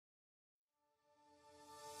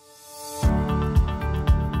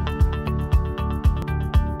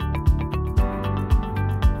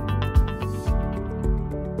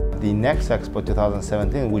the next Expo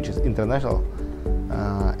 2017, which is international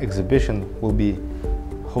exhibition, will be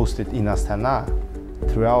hosted in Astana.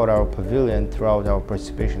 Throughout our pavilion, throughout our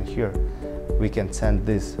participation here, we can send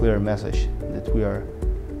this clear message that we are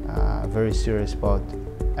very serious about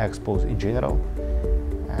expos in general,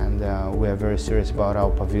 and we are very serious about our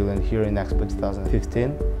pavilion here in Expo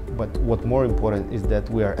 2015. But what more important is that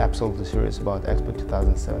we are absolutely serious about Expo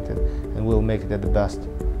 2017, and we'll make it the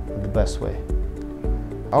best way.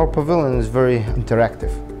 Our pavilion is very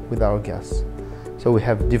interactive with our guests, so we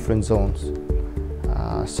have different zones,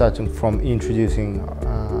 starting from introducing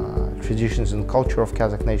traditions and culture of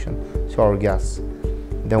Kazakh nation to our guests.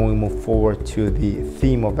 Then we move forward to the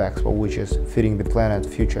theme of Expo, which is feeding the planet,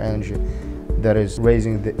 future energy, that is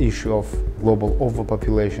raising the issue of global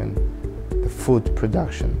overpopulation, the food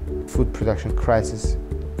production crisis,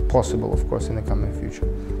 possible of course in the coming future.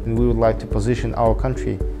 And we would like to position our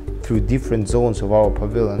country through different zones of our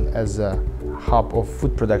pavilion as a hub of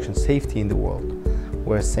food production safety in the world.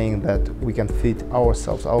 We're saying that we can feed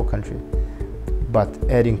ourselves, our country, but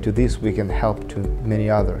adding to this we can help to many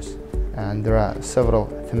others. And there are several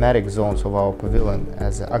thematic zones of our pavilion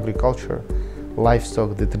as agriculture,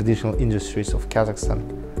 livestock, the traditional industries of Kazakhstan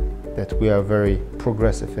that we are very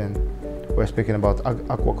progressive in. We're speaking about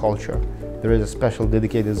aquaculture. There is a special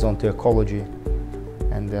dedicated zone to ecology,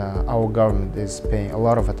 and our government is paying a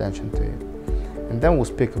lot of attention to it. And then we'll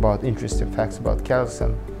speak about interesting facts about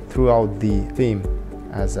Kazakhstan throughout the theme,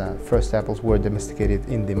 as first apples were domesticated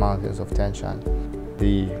in the mountains of Tian Shan.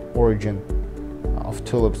 The origin of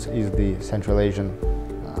tulips is the Central Asian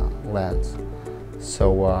lands.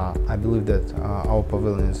 So I believe that our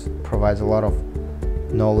pavilion provides a lot of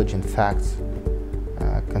knowledge and facts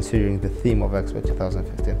considering the theme of Expo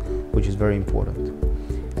 2015, which is very important.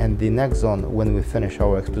 And the next zone, when we finish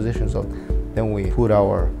our exposition zone, then we put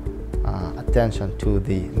our attention to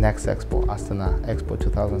the next Expo, Astana Expo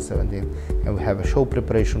 2017, and we have a show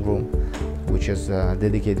preparation room which is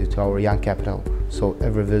dedicated to our young capital, so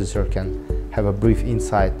every visitor can have a brief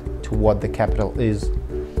insight to what the capital is,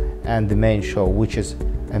 and the main show, which is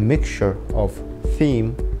a mixture of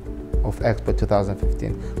theme of Expo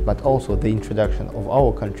 2015, but also the introduction of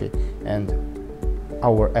our country and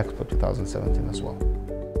our Expo 2017 as well.